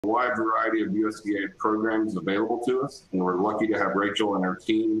a wide variety of USDA programs available to us, and we're lucky to have Rachel and her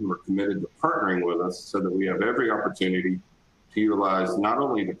team who are committed to partnering with us so that we have every opportunity to utilize not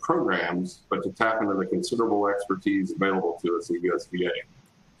only the programs, but to tap into the considerable expertise available to us at USDA.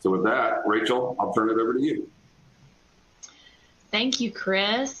 So with that, Rachel, I'll turn it over to you. Thank you,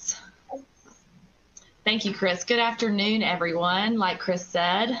 Chris. Thank you, Chris. Good afternoon, everyone. Like Chris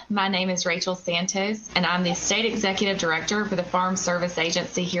said, my name is Rachel Santos, and I'm the State Executive Director for the Farm Service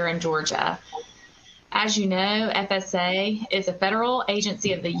Agency here in Georgia. As you know, FSA is a federal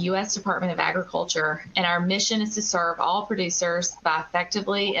agency of the U.S. Department of Agriculture, and our mission is to serve all producers by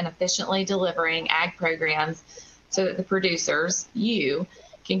effectively and efficiently delivering ag programs so that the producers, you,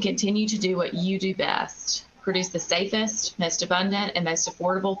 can continue to do what you do best, produce the safest, most abundant, and most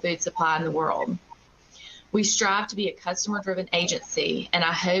affordable food supply in the world. We strive to be a customer-driven agency, and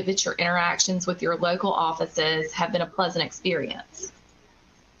I hope that your interactions with your local offices have been a pleasant experience.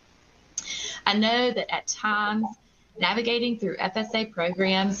 I know that at times, navigating through FSA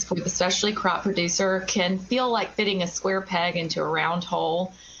programs for the specialty crop producer can feel like fitting a square peg into a round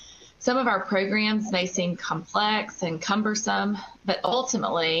hole. Some of our programs may seem complex and cumbersome, but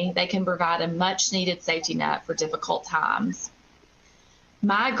ultimately they can provide a much-needed safety net for difficult times.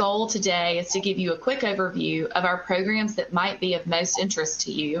 My goal today is to give you a quick overview of our programs that might be of most interest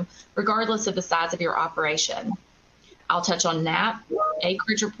to you, regardless of the size of your operation. I'll touch on NAP,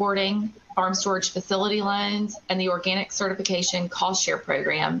 acreage reporting, farm storage facility loans, and the organic certification cost share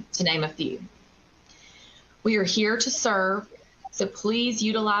program, to name a few. We are here to serve, so please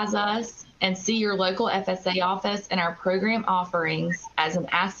utilize us and see your local FSA office and our program offerings as an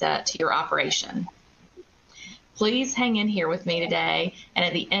asset to your operation. Please hang in here with me today, and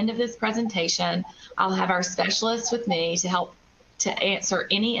at the end of this presentation, I'll have our specialists with me to help to answer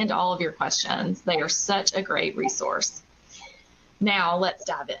any and all of your questions. They are such a great resource. Now, let's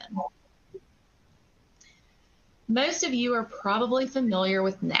dive in. Most of you are probably familiar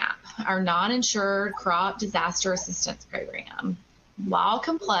with NAP, our non-insured crop disaster assistance program. While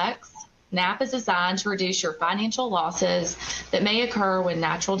complex, NAP is designed to reduce your financial losses that may occur when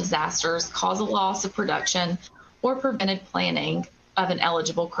natural disasters cause a loss of production or prevented planting of an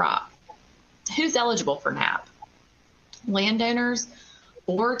eligible crop. Who's eligible for NAP? Landowners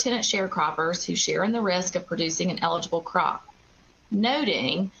or tenant sharecroppers who share in the risk of producing an eligible crop,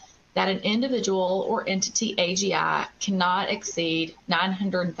 noting that an individual or entity AGI cannot exceed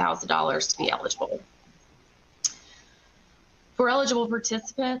 $900,000 to be eligible. For eligible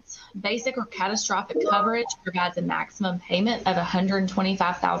participants, basic or catastrophic coverage provides a maximum payment of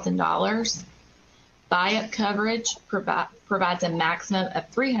 $125,000. Buy-up coverage provides a maximum of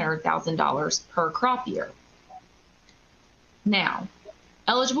 $300,000 per crop year. Now,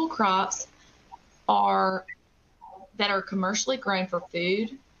 eligible crops that are commercially grown for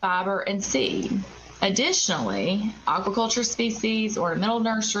food, fiber, and seed. Additionally, aquaculture species, ornamental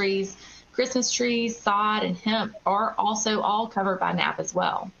nurseries, Christmas trees, sod, and hemp are also all covered by NAP as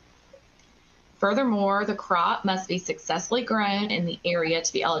well. Furthermore, the crop must be successfully grown in the area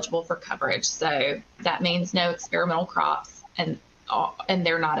to be eligible for coverage. So that means no experimental crops, and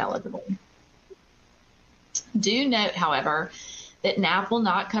they're not eligible. Do note, however, that NAP will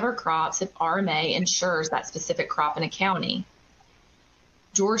not cover crops if RMA insures that specific crop in a county.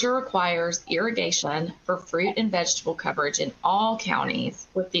 Georgia requires irrigation for fruit and vegetable coverage in all counties,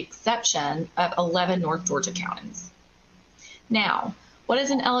 with the exception of 11 North Georgia counties. Now, what is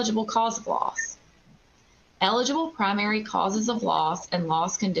an eligible cause of loss? Eligible primary causes of loss and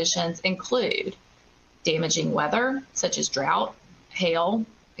loss conditions include damaging weather, such as drought, hail,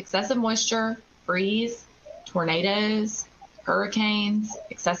 excessive moisture, freeze, tornadoes, hurricanes,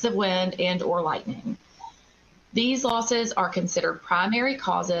 excessive wind, and/or lightning. These losses are considered primary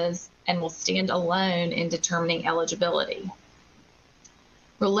causes and will stand alone in determining eligibility.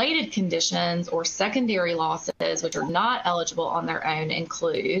 Related conditions or secondary losses which are not eligible on their own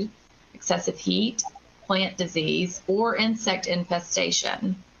include excessive heat, plant disease, or insect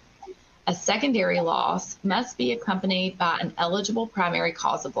infestation. A secondary loss must be accompanied by an eligible primary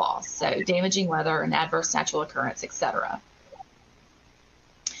cause of loss, so damaging weather, an adverse natural occurrence, etc.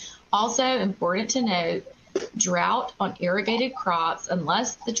 Also important to note, drought on irrigated crops,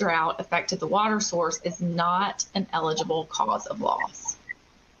 unless the drought affected the water source, is not an eligible cause of loss.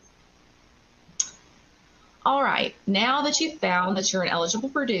 All right, now that you've found that you're an eligible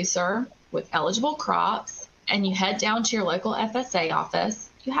producer with eligible crops and you head down to your local FSA office,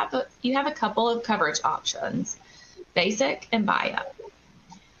 you have a couple of coverage options, basic and buy-up.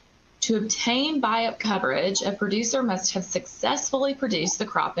 To obtain buy-up coverage, a producer must have successfully produced the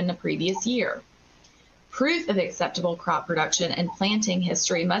crop in the previous year. Proof of acceptable crop production and planting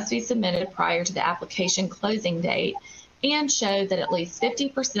history must be submitted prior to the application closing date and show that at least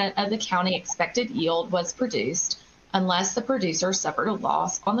 50% of the county expected yield was produced unless the producer suffered a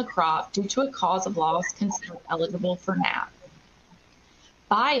loss on the crop due to a cause of loss considered eligible for NAP.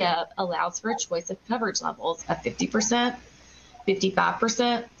 Buy-up allows for a choice of coverage levels of 50%,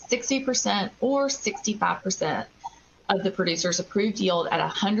 55%, 60%, or 65% of the producer's approved yield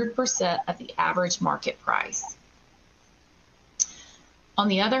at 100% of the average market price. On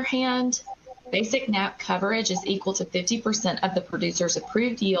the other hand, basic NAP coverage is equal to 50% of the producer's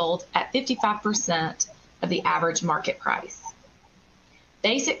approved yield at 55% of the average market price.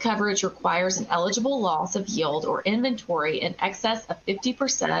 Basic coverage requires an eligible loss of yield or inventory in excess of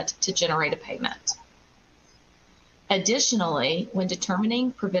 50% to generate a payment. Additionally, when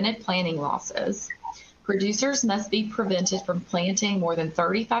determining prevented planting losses, producers must be prevented from planting more than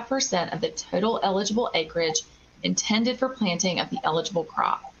 35% of the total eligible acreage intended for planting of the eligible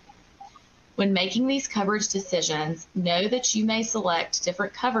crop. When making these coverage decisions, know that you may select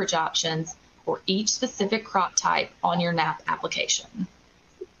different coverage options for each specific crop type on your NAP application.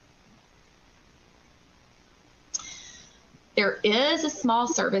 There is a small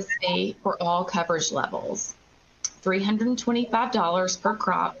service fee for all coverage levels, $325 per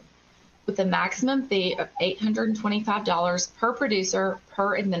crop, with a maximum fee of $825 per producer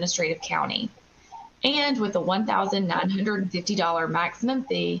per administrative county, and with a $1,950 maximum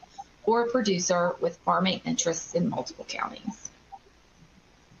fee for a producer with farming interests in multiple counties.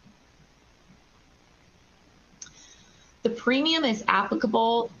 The premium is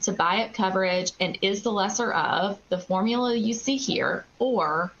applicable to buy-up coverage and is the lesser of the formula you see here,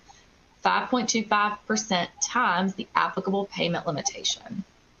 or 5.25% times the applicable payment limitation.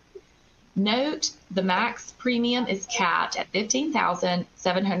 Note, the max premium is capped at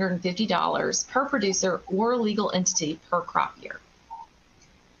 $15,750 per producer or legal entity per crop year.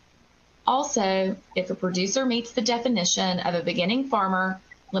 Also, if a producer meets the definition of a beginning farmer,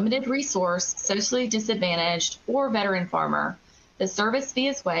 limited resource, socially disadvantaged, or veteran farmer, the service fee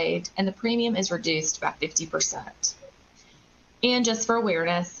is waived and the premium is reduced by 50%. And just for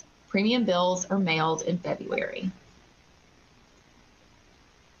awareness, premium bills are mailed in February.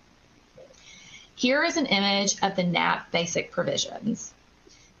 Here is an image of the NAP basic provisions.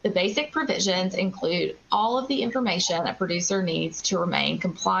 The basic provisions include all of the information a producer needs to remain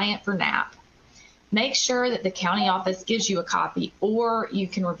compliant for NAP. Make sure that the county office gives you a copy or you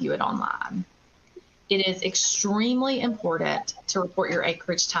can review it online. It is extremely important to report your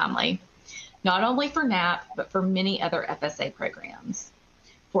acreage timely, not only for NAP, but for many other FSA programs.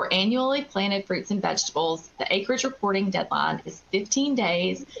 For annually planted fruits and vegetables, the acreage reporting deadline is 15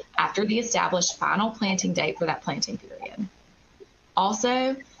 days after the established final planting date for that planting period.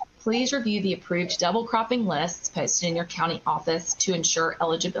 Also, please review the approved double cropping lists posted in your county office to ensure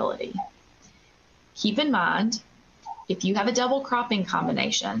eligibility. Keep in mind, if you have a double cropping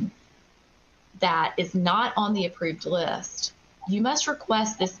combination that is not on the approved list, you must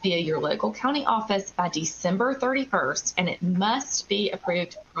request this via your local county office by December 31st, and it must be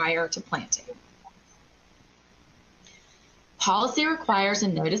approved prior to planting. Policy requires a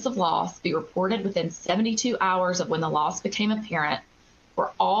notice of loss be reported within 72 hours of when the loss became apparent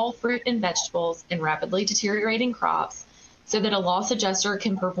for all fruit and vegetables in rapidly deteriorating crops, so that a loss adjuster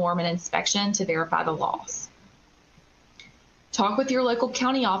can perform an inspection to verify the loss. Talk with your local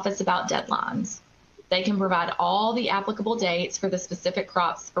county office about deadlines. They can provide all the applicable dates for the specific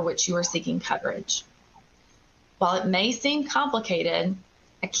crops for which you are seeking coverage. While it may seem complicated,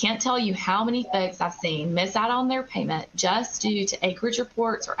 I can't tell you how many folks I've seen miss out on their payment just due to acreage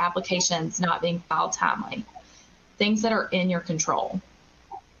reports or applications not being filed timely, things that are in your control.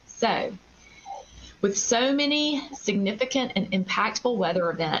 So, with so many significant and impactful weather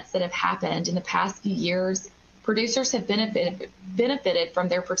events that have happened in the past few years, producers have benefited from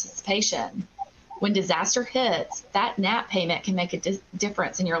their participation. When disaster hits, that NAP payment can make a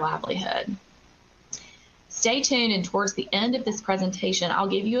difference in your livelihood. Stay tuned, and towards the end of this presentation, I'll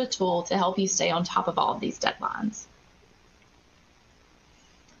give you a tool to help you stay on top of all of these deadlines.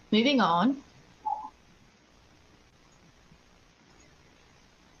 Moving on.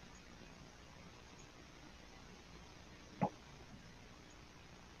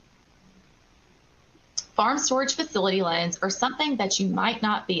 Farm storage facility loans are something that you might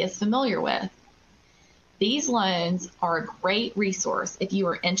not be as familiar with. These loans are a great resource if you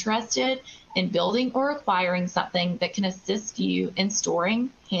are interested in building or acquiring something that can assist you in storing,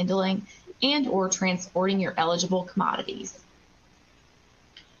 handling, and/or transporting your eligible commodities.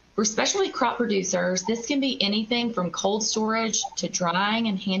 For specialty crop producers, this can be anything from cold storage to drying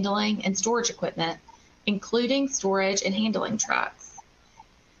and handling and storage equipment, including storage and handling trucks.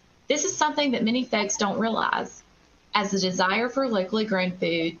 This is something that many folks don't realize. As the desire for locally grown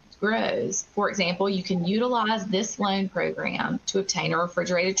food grows, for example, you can utilize this loan program to obtain a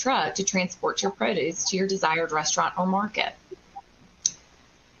refrigerated truck to transport your produce to your desired restaurant or market.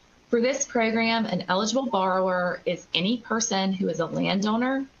 For this program, an eligible borrower is any person who is a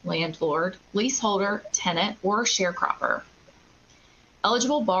landowner, landlord, leaseholder, tenant, or sharecropper.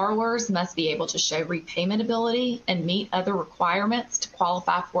 Eligible borrowers must be able to show repayment ability and meet other requirements to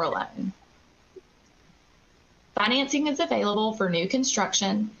qualify for a loan. Financing is available for new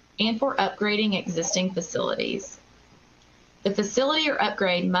construction and for upgrading existing facilities. The facility or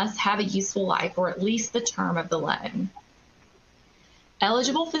upgrade must have a useful life or at least the term of the loan.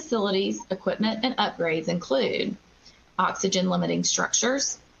 Eligible facilities, equipment, and upgrades include oxygen limiting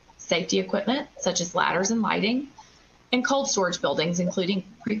structures, safety equipment such as ladders and lighting, and cold storage buildings, including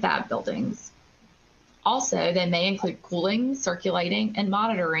prefab buildings. Also, they may include cooling, circulating, and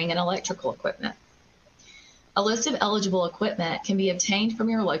monitoring and electrical equipment. A list of eligible equipment can be obtained from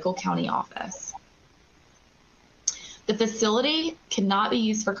your local county office. The facility cannot be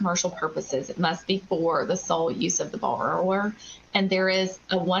used for commercial purposes. It must be for the sole use of the borrower, and there is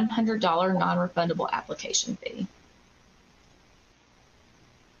a $100 non-refundable application fee.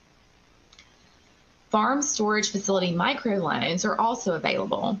 Farm storage facility microloans are also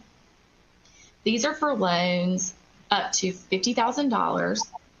available. These are for loans up to $50,000,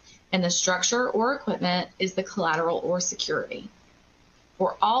 and the structure or equipment is the collateral or security.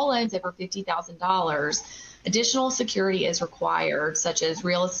 For all loans over $50,000, additional security is required, such as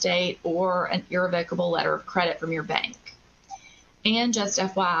real estate or an irrevocable letter of credit from your bank. And just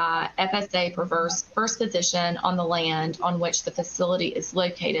FYI, FSA prefers first position on the land on which the facility is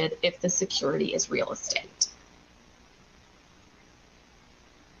located if the security is real estate.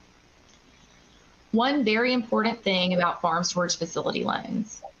 One very important thing about farm storage facility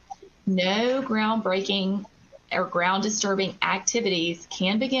loans: no groundbreaking or ground disturbing activities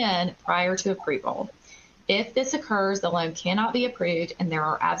can begin prior to approval. If this occurs, the loan cannot be approved, and there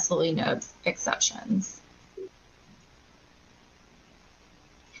are absolutely no exceptions.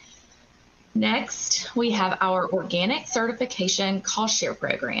 Next, we have our Organic Certification Cost Share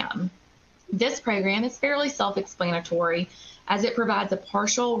Program. This program is fairly self-explanatory as it provides a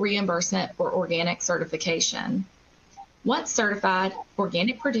partial reimbursement for organic certification. Once certified,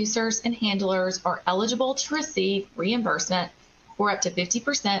 organic producers and handlers are eligible to receive reimbursement for up to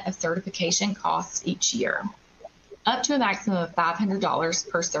 50% of certification costs each year, up to a maximum of $500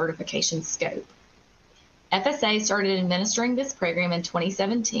 per certification scope. FSA started administering this program in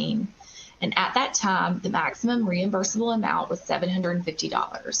 2017, and at that time, the maximum reimbursable amount was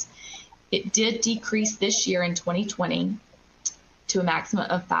 $750. It did decrease this year in 2020 to a maximum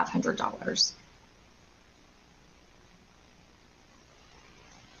of $500.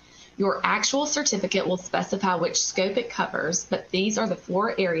 Your actual certificate will specify which scope it covers, but these are the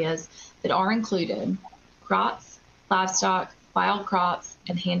 4 areas that are included: crops, livestock, wild crops,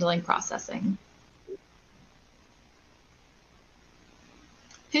 and handling processing.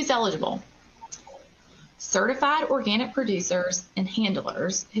 Who's eligible? Certified organic producers and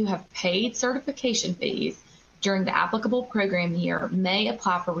handlers who have paid certification fees during the applicable program year may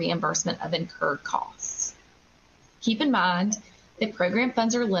apply for reimbursement of incurred costs. Keep in mind that program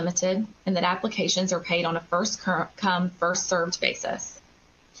funds are limited and that applications are paid on a first-come, first-served basis.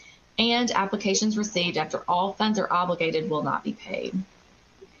 And applications received after all funds are obligated will not be paid.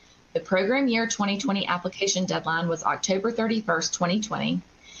 The program year 2020 application deadline was October 31st, 2020,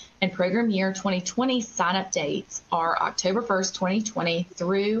 and program year 2020 sign-up dates are October 1st, 2020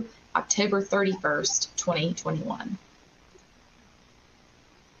 through October 31st, 2021.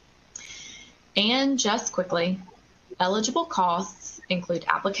 And just quickly, eligible costs include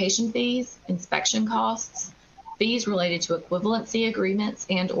application fees, inspection costs, fees related to equivalency agreements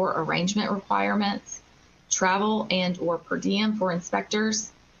and or arrangement requirements, travel and or per diem for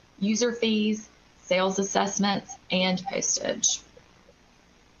inspectors, user fees, sales assessments, and postage.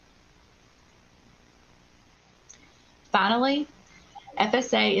 Finally,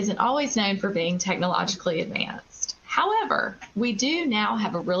 FSA isn't always known for being technologically advanced. However, we do now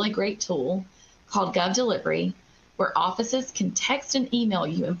have a really great tool called GovDelivery, where offices can text and email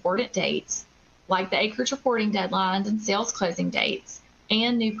you important dates, like the acreage reporting deadlines and sales closing dates,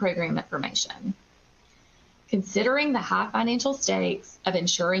 and new program information. Considering the high financial stakes of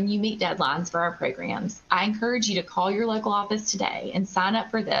ensuring you meet deadlines for our programs, I encourage you to call your local office today and sign up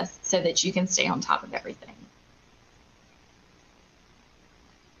for this so that you can stay on top of everything.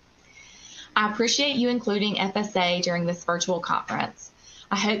 I appreciate you including FSA during this virtual conference.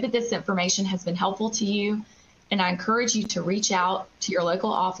 I hope that this information has been helpful to you, and I encourage you to reach out to your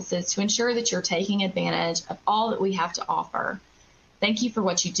local offices to ensure that you're taking advantage of all that we have to offer. Thank you for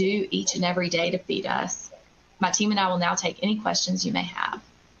what you do each and every day to feed us. My team and I will now take any questions you may have.